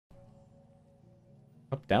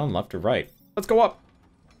Up, down, left, or right? Let's go up!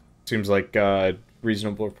 Seems like a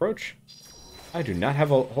reasonable approach. I do not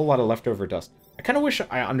have a whole lot of leftover dust. I kind of wish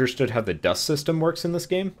I understood how the dust system works in this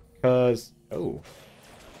game, because... Oh.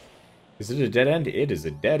 Is it a dead end? It is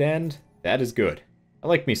a dead end. That is good. I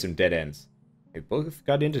like me some dead ends. They've both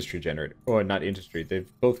got industry generated. Or not industry. They've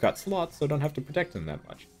both got slots, so I don't have to protect them that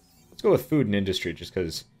much. Let's go with food and industry, just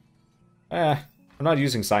because... I'm not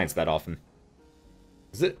using science that often.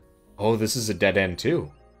 Is it? Oh, this is a dead end,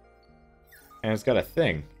 too. And it's got a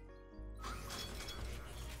thing.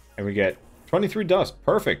 And we get 23 dust.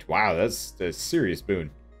 Perfect. Wow, that's a serious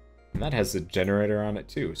boon. And that has a generator on it,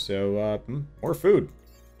 too. So, more food.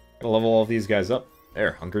 Gotta level all these guys up.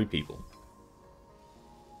 They're hungry people.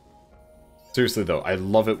 Seriously, though, I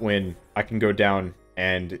love it when I can go down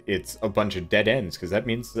and it's a bunch of dead ends, because that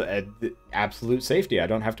means absolute safety. I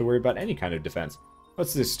don't have to worry about any kind of defense.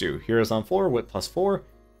 What's this do? Heroes on floor, wit +4.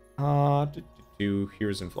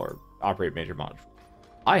 Heroes on floor. Operate major module.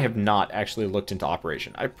 I have not actually looked into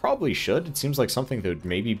operation. I probably should. It seems like something that would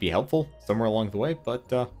maybe be helpful somewhere along the way,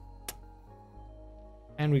 but,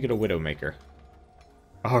 and we get a Widowmaker.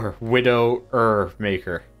 Our Widower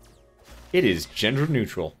Maker. It is gender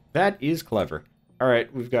neutral. That is clever.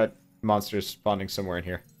 Alright, we've got monsters spawning somewhere in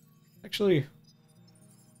here. Actually...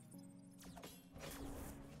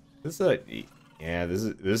 This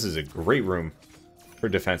is a great room for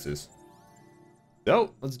defenses.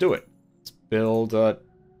 So, let's do it. Let's build,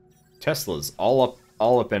 Teslas all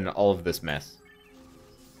up in all of this mess.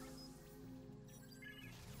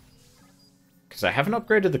 Because I haven't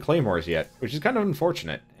upgraded the claymores yet, which is kind of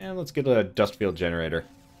unfortunate. And let's get a dust field generator.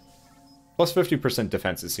 Plus 50%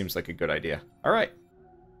 defenses seems like a good idea. Alright.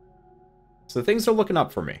 So things are looking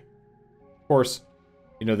up for me. Of course,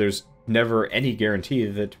 you know, there's never any guarantee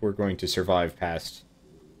that we're going to survive past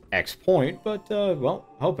X point, but, well,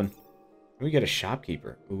 hoping. We get a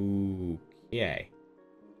shopkeeper. Ooh, yay.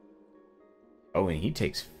 Oh, and he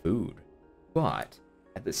takes food. But,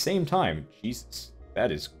 at the same time, Jesus,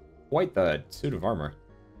 that is quite the suit of armor.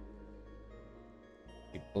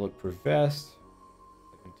 A bulletproof vest.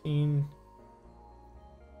 17.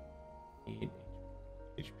 8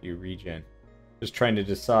 HP regen. Just trying to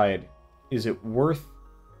decide, is it worth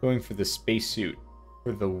going for the spacesuit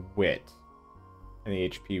for the wit and the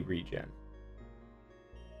HP regen?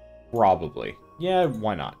 Probably. Yeah,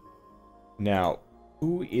 why not? Now,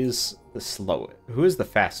 who is the slowest? Who is the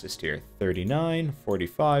fastest here? 39,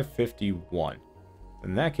 45, 51.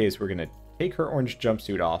 In that case, we're going to take her orange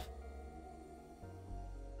jumpsuit off.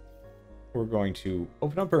 We're going to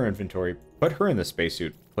open up her inventory, put her in the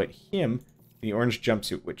spacesuit, put him in the orange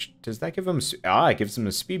jumpsuit, which, does that give him... it gives him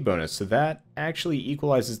a speed bonus, so that actually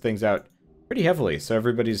equalizes things out pretty heavily. So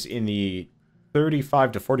everybody's in the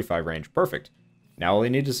 35 to 45 range. Perfect. Now all I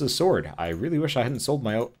need is a sword. I really wish I hadn't sold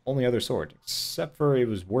my only other sword, except for it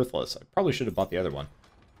was worthless. I probably should have bought the other one.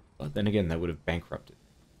 But then again, that would have bankrupted.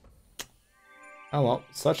 Oh well,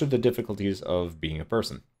 such are the difficulties of being a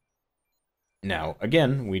person. Now,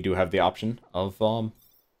 again, we do have the option of going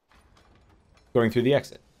through the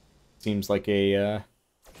exit. Seems like a,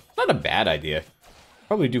 not a bad idea.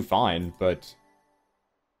 Probably do fine, but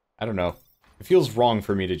I don't know. It feels wrong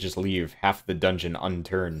for me to just leave half the dungeon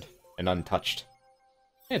unturned and untouched.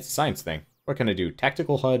 Yeah, it's a science thing. What can I do?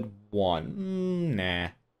 Tactical HUD 1. Nah.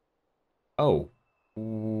 Oh.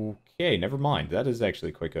 Okay, never mind. That is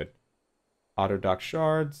actually quite good. Auto dock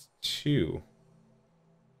shards 2.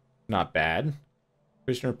 Not bad.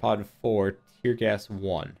 Prisoner pod 4. Tear gas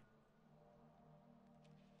 1.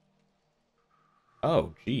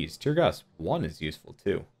 Oh, geez. Tear gas 1 is useful,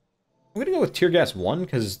 too. I'm gonna go with tear gas 1,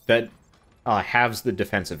 because that halves the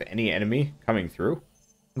defense of any enemy coming through.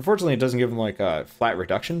 Unfortunately, it doesn't give them, like, a flat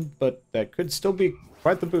reduction, but that could still be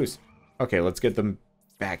quite the boost. Okay, let's get them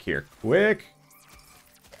back here. Quick!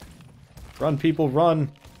 Run, people, run!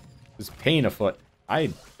 There's pain afoot.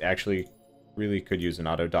 I actually really could use an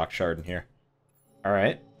auto dock shard in here.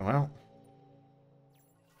 Alright, well.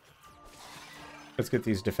 Let's get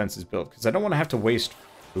these defenses built, because I don't want to have to waste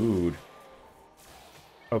food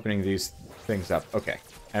opening these things up. Okay,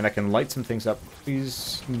 and I can light some things up.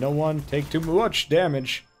 Please, no one take too much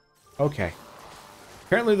damage. Okay.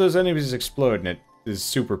 Apparently those enemies explode, and it is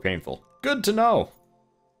super painful. Good to know!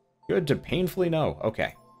 Good to painfully know.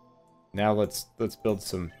 Okay. Now let's build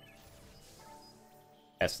some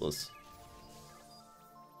Teslas.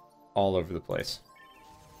 All over the place.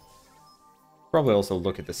 Probably also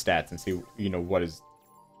look at the stats and see, you know, what is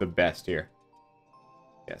the best here.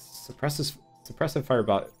 Yes, suppressive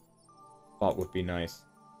firebot would be nice.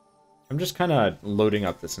 I'm just kind of loading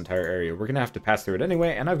up this entire area. We're going to have to pass through it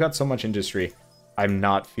anyway, and I've got so much industry, I'm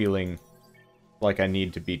not feeling like I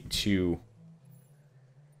need to be too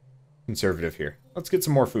conservative here. Let's get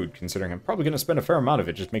some more food, considering I'm probably going to spend a fair amount of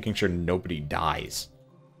it just making sure nobody dies.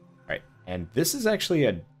 Alright, and this is actually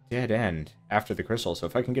a dead end after the crystal, so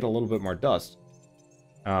if I can get a little bit more dust...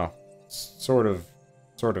 Oh, sort of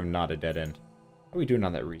not a dead end. How are we doing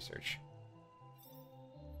on that research?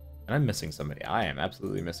 And I'm missing somebody. I am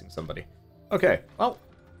absolutely missing somebody. Okay, well,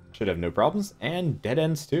 should have no problems, and dead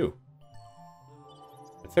ends too.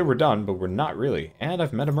 I'd say we're done, but we're not really. And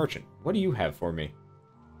I've met a merchant. What do you have for me?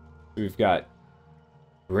 We've got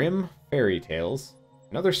Grim Fairy Tales,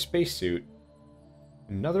 another spacesuit,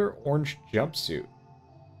 another orange jumpsuit.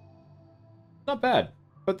 Not bad,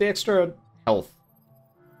 but the extra health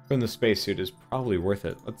from the spacesuit is probably worth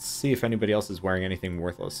it. Let's see if anybody else is wearing anything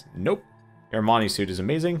worthless. Nope. Armani suit is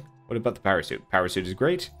amazing. What about the power suit? Power suit is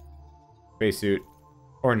great. Spacesuit,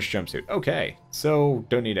 orange jumpsuit. Okay, so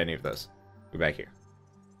don't need any of those. Go back here.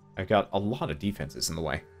 I've got a lot of defenses in the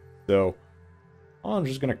way, so I'm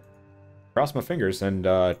just gonna cross my fingers and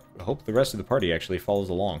hope the rest of the party actually follows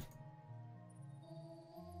along.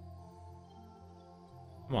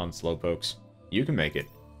 Come on, slowpokes. You can make it.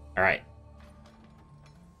 Alright.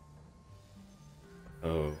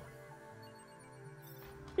 Oh.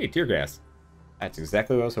 Hey, tear gas. That's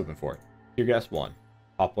exactly what I was hoping for. Tear gas 1.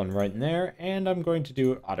 Pop one right in there, and I'm going to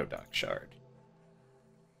do auto dock shard.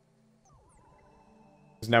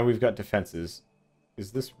 Because now we've got defenses.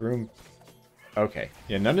 Is this room... Okay.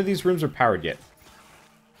 Yeah, none of these rooms are powered yet.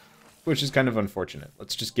 Which is kind of unfortunate.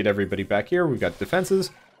 Let's just get everybody back here. We've got defenses,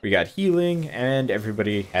 we got healing, and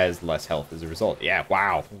everybody has less health as a result. Yeah,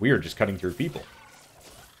 wow. We are just cutting through people.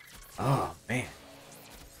 Oh, man.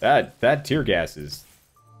 That tear gas is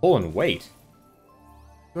pulling weight.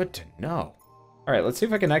 Good to know. Alright, let's see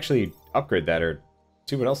if I can actually upgrade that or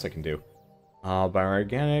see what else I can do.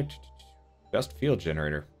 Bioorganic, dust field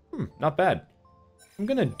generator. Not bad. I'm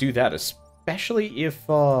gonna do that, especially if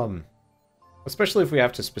we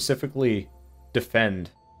have to specifically defend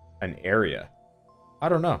an area. I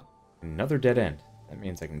don't know. Another dead end. That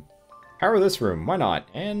means I can power this room. Why not?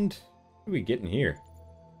 And what do we get in here?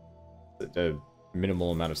 A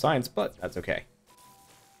minimal amount of science, but that's okay.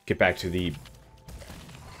 Get back to the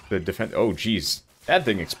defense. Oh, geez. That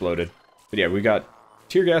thing exploded. But yeah, we got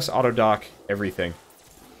tear gas, auto dock, everything.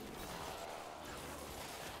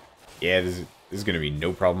 Yeah, this is going to be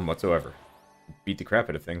no problem whatsoever. Beat the crap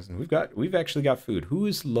out of things. And we've actually got food. Who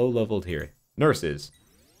is low-leveled here? Nurse is.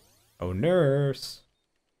 Oh, nurse.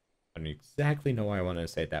 I don't exactly know why I wanted to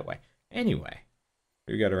say it that way. Anyway,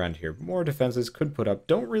 we got around here. More defenses could put up.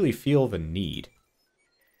 Don't really feel the need.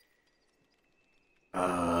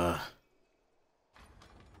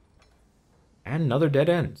 And another dead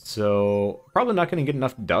end. So, probably not going to get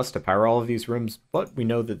enough dust to power all of these rooms, but we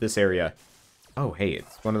know that this area... Oh, hey,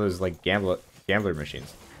 it's one of those, like, gambler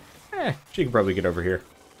machines. She can probably get over here.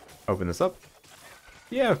 Open this up.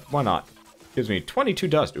 Yeah, why not? Gives me 22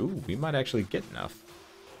 dust. Ooh, we might actually get enough.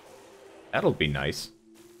 That'll be nice.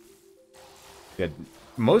 Yeah,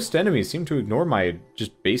 most enemies seem to ignore my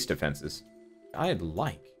just base defenses. I'd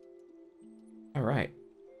like. Alright.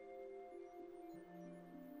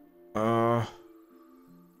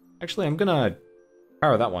 Actually, I'm gonna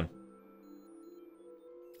power that one.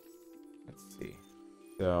 Let's see.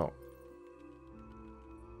 So,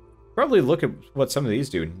 probably look at what some of these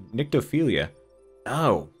do. Nyctophilia.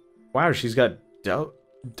 Oh, wow, she's got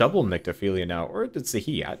double nyctophilia now. Or it's a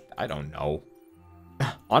he. I don't know.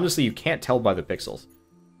 Honestly, you can't tell by the pixels.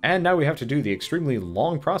 And now we have to do the extremely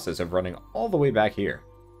long process of running all the way back here.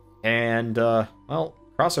 And, well,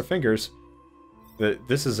 cross our fingers that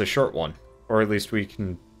this is a short one. Or at least we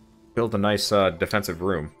can build a nice defensive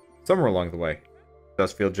room somewhere along the way.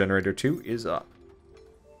 Dust field generator 2 is up.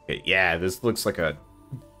 Okay, yeah, this looks like a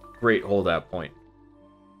great holdout point.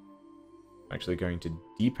 I'm actually going to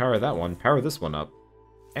depower that one, power this one up.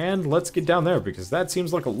 And let's get down there, because that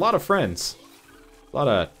seems like a lot of friends. A lot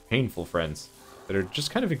of painful friends that are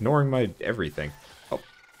just kind of ignoring my everything. Oh,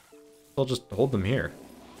 I'll just hold them here.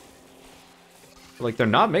 Like, they're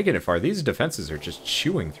not making it far. These defenses are just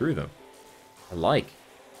chewing through them. I like.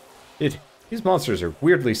 These monsters are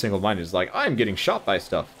weirdly single-minded. It's like, I'm getting shot by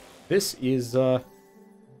stuff. This is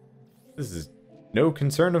no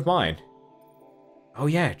concern of mine. Oh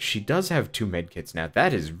yeah, she does have 2 medkits now.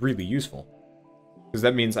 That is really useful. Because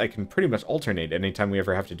that means I can pretty much alternate anytime we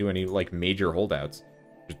ever have to do any, like, major holdouts.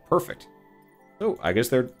 Which is perfect. So, I guess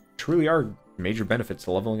there truly are major benefits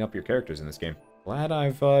to leveling up your characters in this game. Glad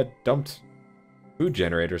I've dumped food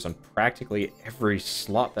generators on practically every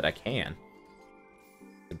slot that I can.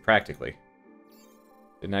 And practically.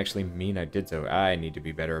 Didn't actually mean I did so. I need to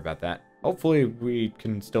be better about that. Hopefully we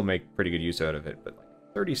can still make pretty good use out of it, but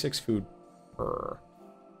like 36 food per...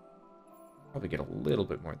 Probably get a little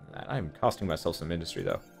bit more than that. I'm costing myself some industry,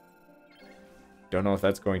 though. Don't know if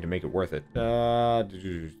that's going to make it worth it.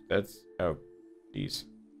 That's... Oh, jeez.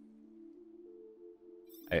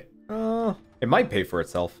 It might pay for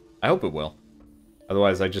itself. I hope it will.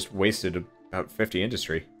 Otherwise, I just wasted about 50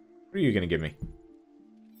 industry. What are you going to give me?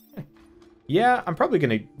 Yeah, I'm probably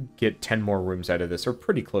going to get 10 more rooms out of this, or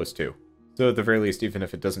pretty close to. So at the very least, even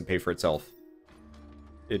if it doesn't pay for itself,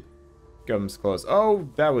 it comes close. Oh,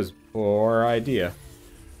 that was poor idea.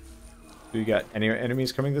 Do we got any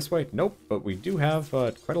enemies coming this way? Nope, but we do have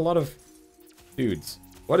quite a lot of dudes.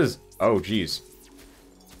 What is... Oh, geez.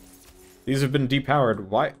 These have been depowered.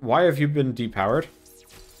 Why have you been depowered?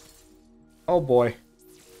 Oh, boy.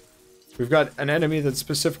 We've got an enemy that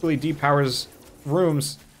specifically depowers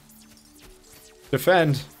rooms.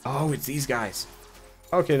 Defend. Oh, it's these guys.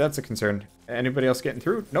 Okay, that's a concern. Anybody else getting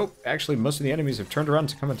through? Nope. Actually, most of the enemies have turned around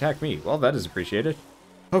to come attack me. Well, that is appreciated.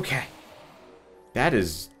 Okay. That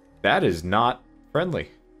is not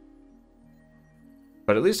friendly.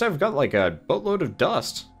 But at least I've got like a boatload of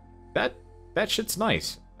dust. That shit's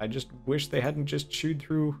nice. I just wish they hadn't just chewed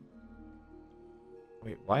through...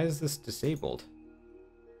 Wait, why is this disabled?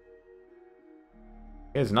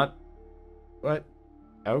 It's not... What?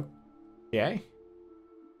 Okay.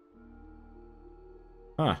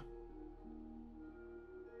 Huh.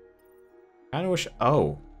 Kinda wish...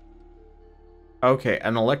 Oh. Okay,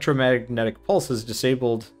 an electromagnetic pulse is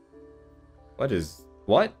disabled...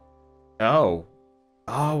 What? Oh.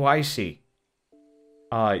 Oh, I see.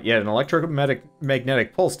 Yeah, an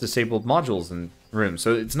electromagnetic pulse disabled modules in rooms.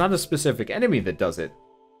 So it's not a specific enemy that does it.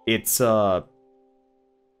 It's,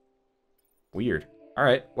 weird.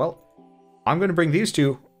 Alright, well, I'm gonna bring these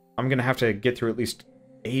two. I'm gonna have to get through at least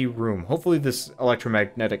a room. Hopefully this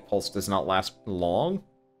electromagnetic pulse does not last long.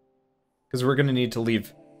 Because we're gonna need to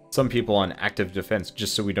leave some people on active defense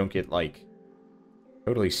just so we don't get, like,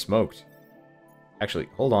 totally smoked. Actually,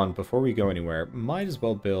 hold on. Before we go anywhere, might as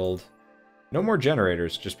well build... No more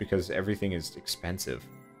generators, just because everything is expensive.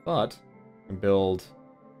 But, I can build,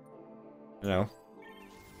 you know,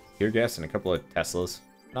 tear gas and a couple of Teslas.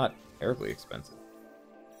 Not terribly expensive.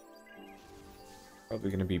 Probably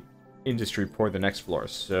going to be industry poor the next floor.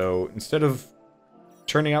 So, instead of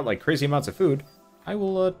churning out like crazy amounts of food, I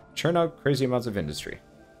will churn out crazy amounts of industry.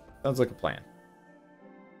 Sounds like a plan.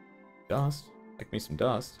 Dust. Like me some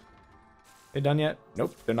dust. They done yet?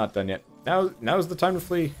 Nope, they're not done yet. Now's the time to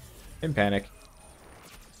flee. In panic.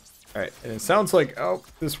 Alright, and it sounds like, oh,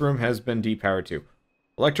 this room has been depowered too.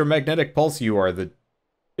 Electromagnetic pulse, you are the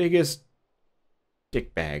biggest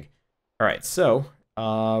dick bag. Alright, so,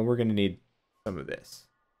 we're gonna need some of this.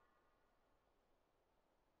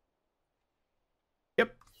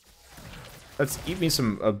 Yep. Let's eat me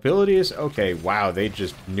some abilities. Okay, wow, they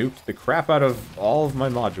just nuked the crap out of all of my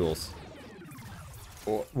modules.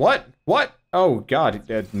 What? What? Oh, God,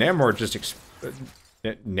 Namor just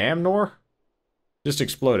Namnor? Just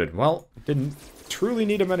exploded. Well, didn't truly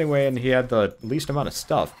need him anyway, and he had the least amount of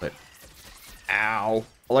stuff, but... Ow.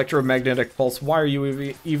 Electromagnetic pulse, why are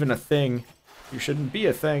you even a thing? You shouldn't be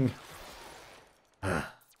a thing.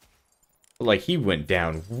 Like, he went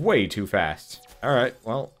down way too fast. Alright,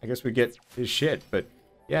 well, I guess we get his shit, but...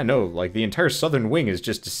 Yeah, no, like, the entire southern wing is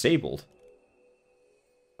just disabled.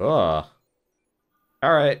 Ugh.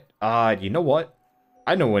 Alright, you know what?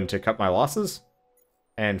 I know when to cut my losses.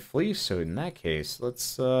 And flee, so in that case,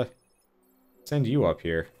 let's send you up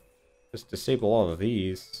here. Just disable all of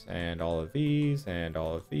these, and all of these, and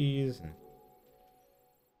all of these, and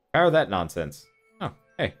power that nonsense. Oh,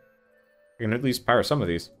 hey. I can at least power some of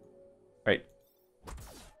these. Right.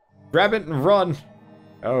 Grab it and run!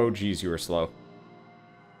 Oh, geez, you were slow.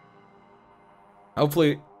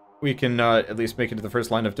 Hopefully, we can at least make it to the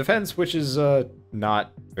first line of defense, which is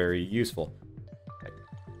not very useful.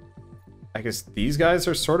 I guess these guys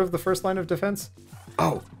are sort of the first line of defense?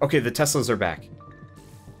 Oh, okay, the Teslas are back.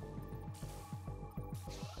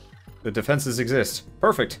 The defenses exist.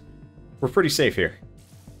 Perfect. We're pretty safe here.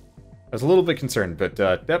 I was a little bit concerned, but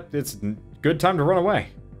yep, it's a good time to run away.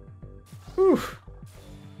 Whew.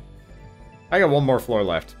 I got one more floor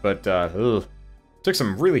left, but took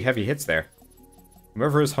some really heavy hits there.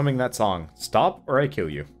 Whoever is humming that song, stop or I kill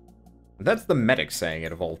you. That's the medic saying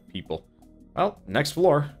it, of all people. Well, next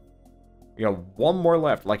floor. We got one more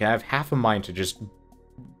left. Like, I have half a mind to just,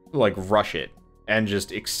 like, rush it and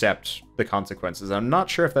just accept the consequences. I'm not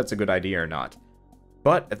sure if that's a good idea or not.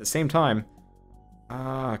 But, at the same time...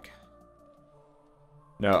 No,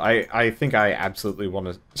 I think I absolutely want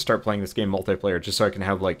to start playing this game multiplayer just so I can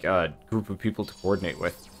have, like, a group of people to coordinate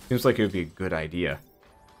with. Seems like it would be a good idea.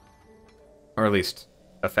 Or at least,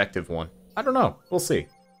 effective one. I don't know. We'll see.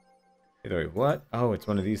 Either way, what? Oh, it's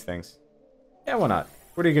one of these things. Yeah, why not?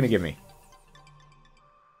 What are you going to give me?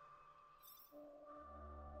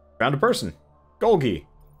 Found a person. Golgi,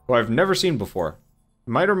 who I've never seen before.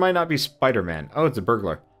 Might or might not be Spider-Man. Oh, it's a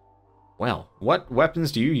burglar. Well, what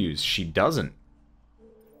weapons do you use? She doesn't.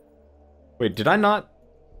 Wait, did I not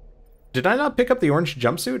pick up the orange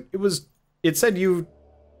jumpsuit? It said you...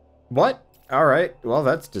 What? Alright, well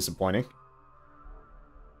that's disappointing.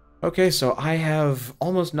 Okay, so I have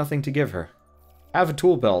almost nothing to give her. Have a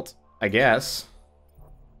tool belt, I guess.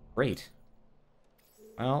 Great.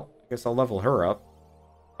 Well, I guess I'll level her up.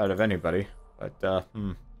 Out of anybody. But, At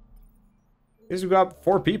least we've got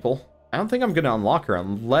 4 people. I don't think I'm going to unlock her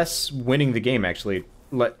unless winning the game actually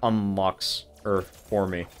unlocks her for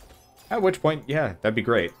me. At which point, yeah, that'd be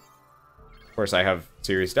great. Of course, I have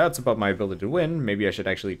serious doubts about my ability to win. Maybe I should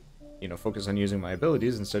actually, you know, focus on using my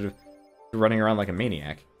abilities instead of running around like a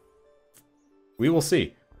maniac. We will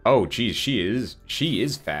see. Oh, geez, she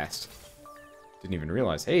is fast. Didn't even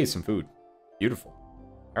realize. Hey, some food. Beautiful.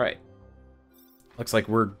 All right. Looks like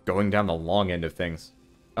we're going down the long end of things.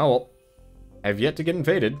 Oh, well. I have yet to get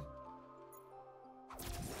invaded.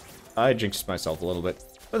 I jinxed myself a little bit.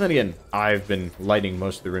 But then again, I've been lighting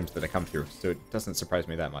most of the rooms that I come through, so it doesn't surprise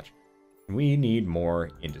me that much. We need more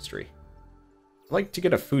industry. I'd like to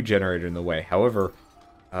get a food generator in the way. However,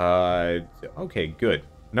 okay, good.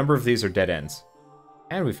 A number of these are dead ends.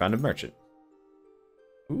 And we found a merchant.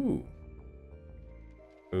 Ooh.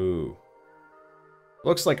 Ooh.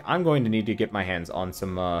 Looks like I'm going to need to get my hands on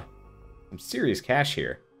some serious cash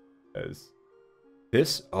here. Because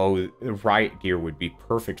this, oh, the riot gear would be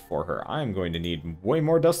perfect for her. I'm going to need way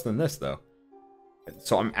more dust than this, though.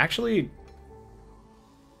 So I'm actually,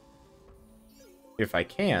 if I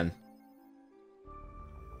can,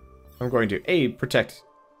 I'm going to, A, protect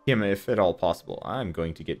him if at all possible. I'm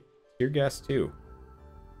going to get tear gas, too.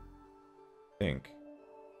 I think.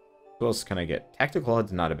 What else can I get? Tactical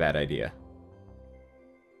HUD's not a bad idea.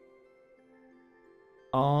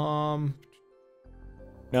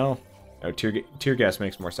 No, tear gas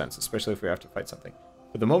makes more sense, especially if we have to fight something.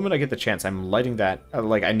 But the moment I get the chance, I'm lighting that,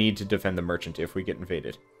 like, I need to defend the merchant if we get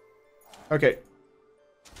invaded. Okay.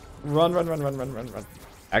 Run, run, run, run, run, run, run.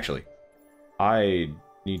 Actually, I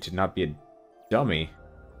need to not be a dummy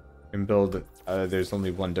and build, there's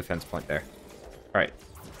only one defense point there. Alright.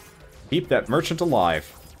 Keep that merchant alive.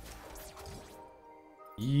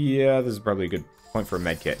 Yeah, this is probably a good point for a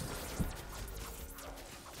medkit.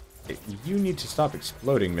 You need to stop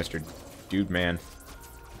exploding, Mr. Dude Man.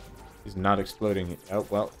 He's not exploding. Oh,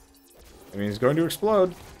 well. I mean, he's going to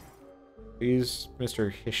explode. Please,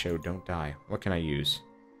 Mr. Hisho, don't die. What can I use?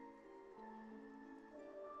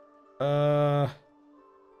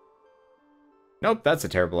 Nope, that's a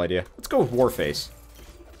terrible idea. Let's go with Warface.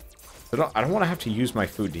 I don't want to have to use my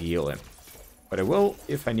food to heal him. But I will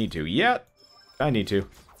if I need to. Yeah, I need to.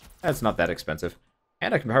 That's not that expensive.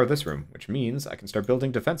 And I can power this room, which means I can start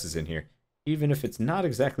building defenses in here, even if it's not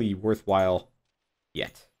exactly worthwhile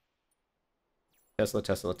yet. Tesla,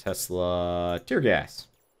 Tesla, Tesla. Tear gas.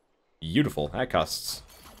 Beautiful. That costs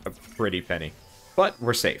a pretty penny. But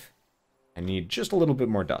we're safe. I need just a little bit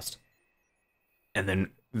more dust. And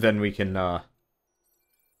then we can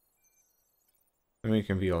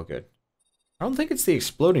be all good. I don't think it's the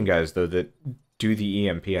exploding guys, though, that do the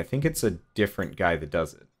EMP. I think it's a different guy that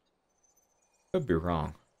does it. Could be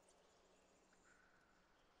wrong.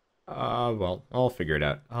 Well, I'll figure it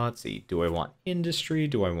out. Let's see. Do I want industry?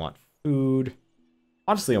 Do I want food?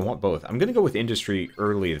 Honestly, I want both. I'm going to go with industry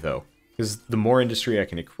early, though. Because the more industry I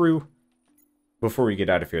can accrue before we get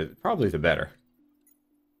out of here, probably the better.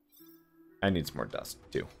 I need some more dust,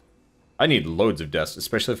 too. I need loads of dust,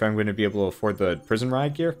 especially if I'm going to be able to afford the prison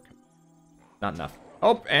riot gear. Not enough.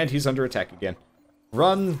 Oh, and he's under attack again.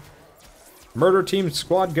 Run! Murder team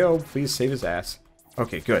squad, go! Please save his ass.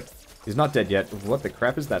 Okay, good. He's not dead yet. What the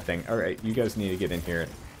crap is that thing? Alright, you guys need to get in here.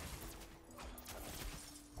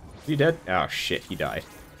 Is he dead? Oh, shit, he died.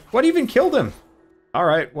 What even killed him?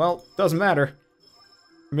 Alright, well, doesn't matter.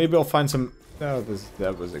 Maybe I'll find some... Oh,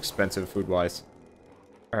 that was expensive food-wise.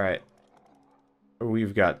 Alright.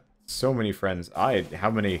 We've got so many friends.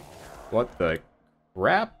 How many... What the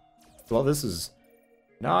crap? Well, this is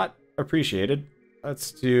not appreciated.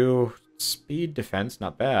 Let's do speed defense.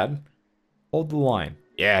 Not bad. Hold the line.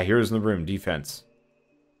 Yeah, here's the room. Defense.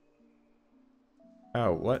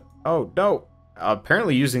 Oh, what? Oh, no.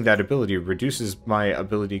 Apparently using that ability reduces my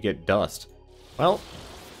ability to get dust. Well.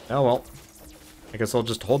 Oh, well. I guess I'll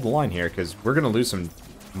just hold the line here, because we're going to lose some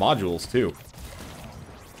modules, too.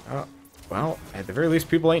 Well, at the very least,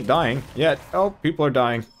 people ain't dying yet. Oh, people are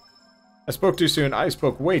dying. I spoke too soon. I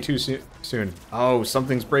spoke way too soon. Oh,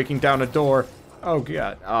 something's breaking down a door. Oh,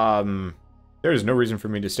 God. There's no reason for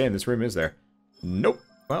me to stay in this room, is there? Nope.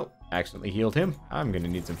 Well, accidentally healed him. I'm gonna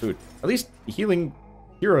need some food. At least healing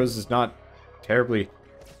heroes is not terribly...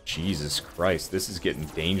 Jesus Christ, this is getting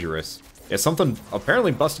dangerous. Yeah, something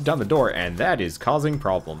apparently busted down the door, and that is causing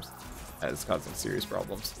problems. That is causing serious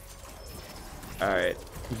problems. Alright.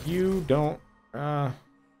 You don't...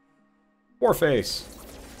 Warface!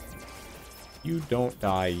 You don't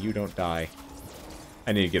die. You don't die.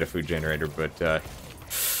 I need to get a food generator, but,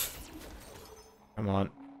 come on.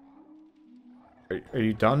 Are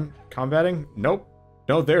you done combating? Nope.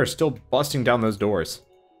 No, they're still busting down those doors.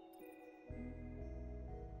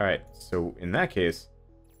 Alright, so in that case,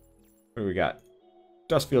 what do we got?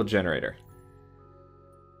 Dust field generator.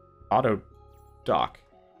 Auto dock.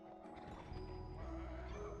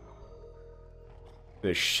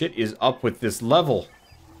 The shit is up with this level.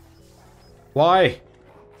 Why?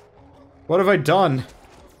 What have I done?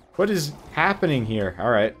 What is happening here?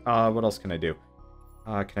 Alright, what else can I do?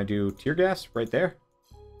 Can I do tear gas right there?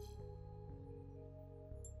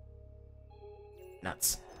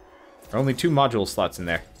 Nuts. There are only 2 module slots in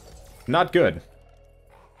there. Not good.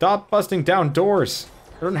 Stop busting down doors.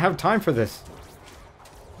 I don't have time for this.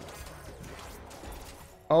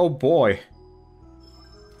 Oh boy.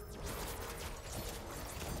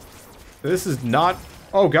 This is not...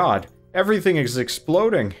 Oh god. Everything is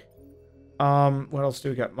exploding. What else do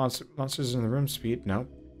we got? Monsters in the room speed? Nope.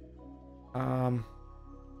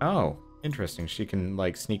 Oh, interesting. She can,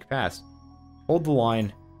 like, sneak past. Hold the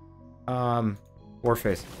line.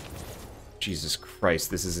 Warface. Jesus Christ,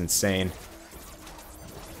 this is insane.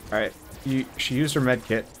 Alright, she used her med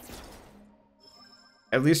kit.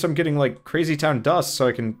 At least I'm getting, like, Crazy Town dust so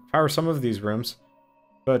I can power some of these rooms.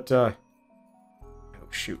 But, oh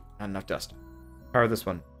shoot, not enough dust. Power this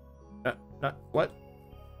one. What?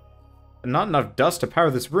 Not enough dust to power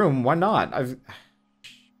this room? Why not?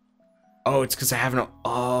 Oh, it's because I have no...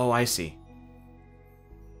 Oh, I see.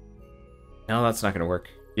 No, that's not gonna work.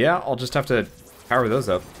 Yeah, I'll just have to power those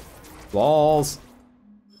up. Walls.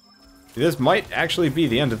 This might actually be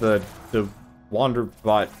the end of the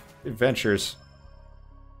Wanderbot adventures.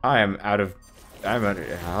 I'm out of...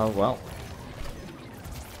 Oh, well.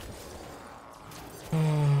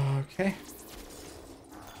 Okay.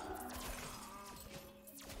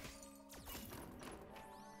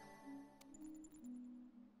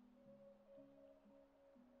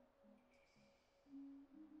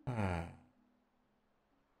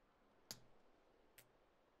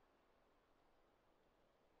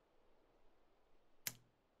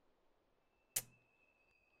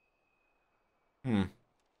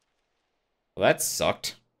 Well, that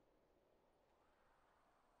sucked.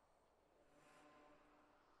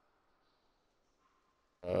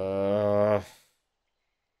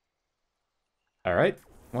 Alright.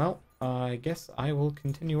 Well, I guess I will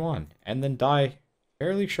continue on. And then die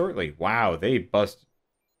fairly shortly. Wow, they bust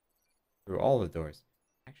through all the doors.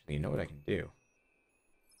 Actually, you know what I can do?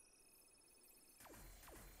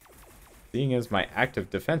 Seeing as my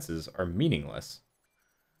active defenses are meaningless.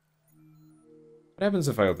 What happens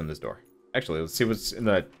if I open this door? Actually, let's see what's in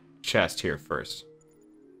the chest here first.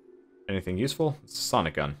 Anything useful? It's a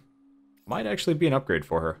sonic gun. Might actually be an upgrade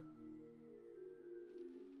for her.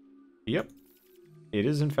 Yep. It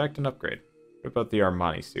is in fact an upgrade. What about the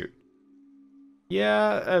Armani suit?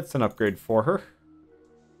 Yeah, that's an upgrade for her.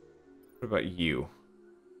 What about you?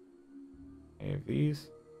 Any of these?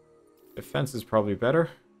 Defense is probably better.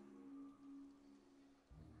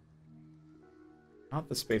 Not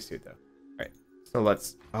the spacesuit though. Alright, so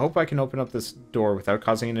let's... I hope I can open up this door without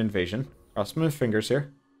causing an invasion. Cross my fingers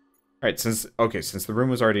here. Alright, since the room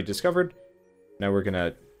was already discovered, now we're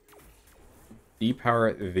gonna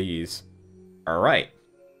depower these. Alright.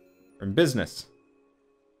 We're in business.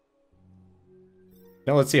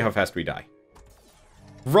 Now let's see how fast we die.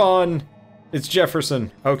 Run! It's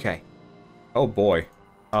Jefferson. Okay. Oh boy.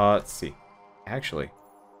 Let's see. Actually,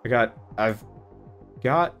 I've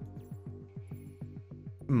got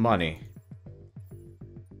money.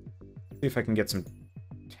 See if I can get some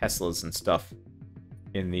Teslas and stuff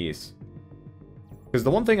in these. Because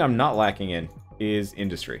the one thing I'm not lacking in is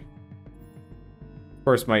industry. Of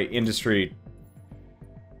course, my industry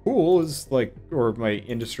pool is like, or my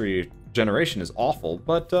industry generation is awful,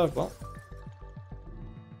 but, well,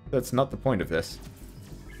 that's not the point of this.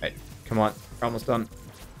 Alright, come on, we're almost done.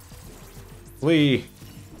 Flee!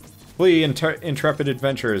 Flee, intrepid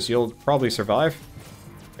adventurers, you'll probably survive.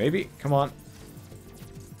 Maybe, come on.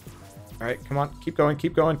 Alright, come on, keep going,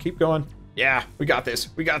 keep going, keep going. Yeah, we got this,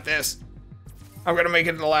 we got this! I'm gonna make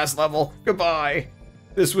it to the last level. Goodbye.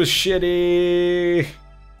 This was shitty.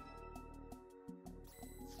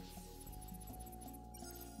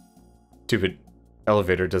 Stupid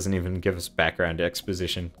elevator doesn't even give us background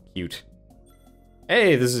exposition. Cute.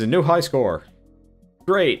 Hey, this is a new high score.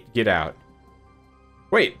 Great, get out.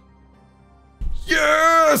 Wait.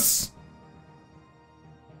 Yes!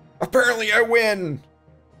 Apparently I win!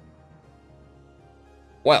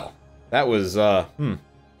 Well, that was, that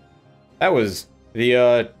was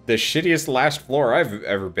the shittiest last floor I've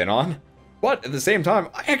ever been on. But at the same time,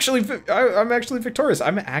 I'm actually victorious.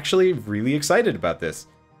 I'm actually really excited about this.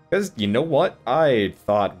 Because, you know what? I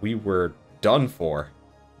thought we were done for.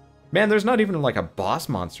 Man, there's not even, like, a boss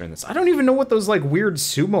monster in this. I don't even know what those, like, weird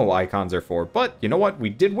sumo icons are for. But, you know what? We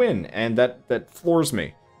did win, and that floors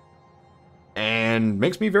me. And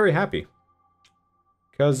makes me very happy.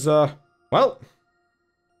 Because, well, that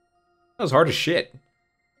was hard as shit.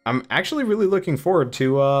 I'm actually really looking forward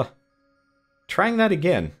to, trying that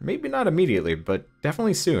again. Maybe not immediately, but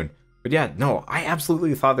definitely soon. But yeah, no, I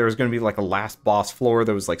absolutely thought there was going to be, like, a last boss floor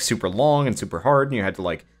that was, like, super long and super hard, and you had to,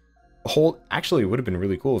 like, hold... Actually, it would have been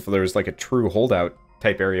really cool if there was, like, a true holdout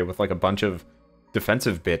type area with, like, a bunch of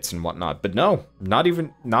defensive bits and whatnot. But no, not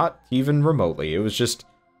even remotely. It was just,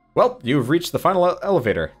 well, you've reached the final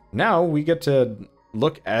elevator. Now we get to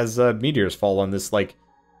look as meteors fall on this, like,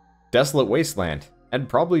 desolate wasteland and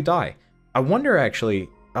probably die. I wonder, actually,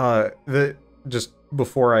 just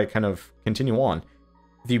before I kind of continue on,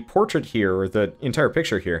 the portrait here, or the entire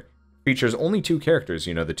picture here, features only 2 characters,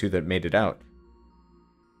 you know, the 2 that made it out.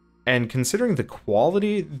 And considering the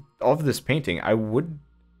quality of this painting, I would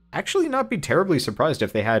actually not be terribly surprised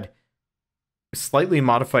if they had slightly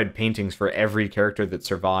modified paintings for every character that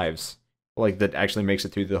survives, like, that actually makes it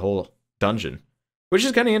through the whole dungeon, which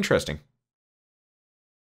is kind of interesting.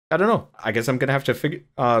 I don't know. I guess I'm gonna have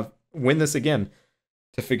to win this again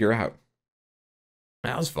to figure out.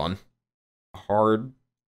 That was fun. Hard,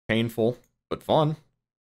 painful, but fun.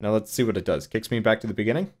 Now let's see what it does. Kicks me back to the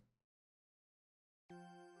beginning.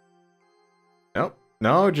 Nope.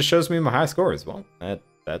 No, it just shows me my high scores. Well,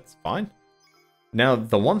 that's fine. Now,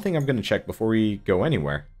 the one thing I'm going to check before we go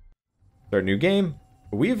anywhere. Start a new game.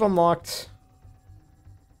 We've unlocked...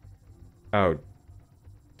 Oh.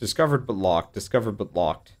 Discovered but locked. Discovered but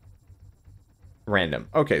locked. Random.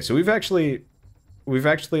 Okay, so we've actually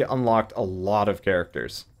unlocked a lot of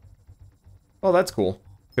characters. Well, that's cool.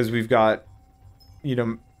 Because we've got, you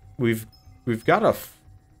know, we've got a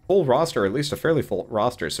full roster, or at least a fairly full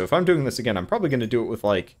roster. So if I'm doing this again, I'm probably going to do it with,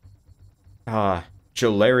 like, Jolari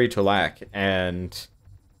Tolak and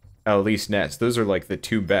Elise Ness. Those are, like, the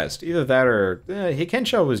 2 best. Either that or,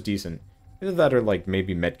 Hikensha was decent. Either that or, like,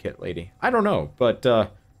 maybe Medkit Lady. I don't know, but,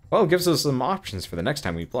 well, it gives us some options for the next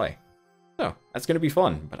time we play. So, that's going to be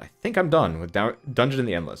fun, but I think I'm done with Dungeon in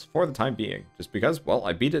the Endless for the time being. Just because, well,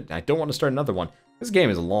 I beat it, and I don't want to start another one. This game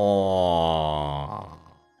is long.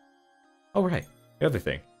 Oh, right. The other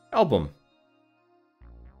thing. Album.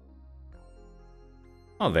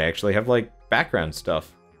 Oh, they actually have, like, background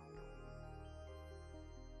stuff.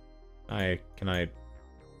 Can I...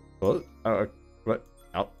 What? What?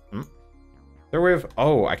 Their way of...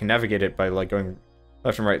 Oh, I can navigate it by, like, going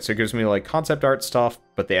left and right. So it gives me, like, concept art stuff,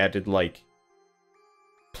 but they added, like,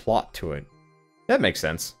 plot to it. That makes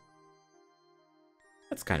sense.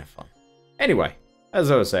 That's kind of fun. Anyway,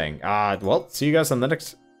 as I was saying, well, see you guys on the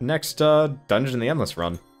next Dungeon in the Endless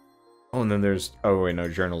run. Oh, and then there's... Oh, wait, no,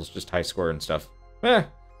 journals, just high score and stuff.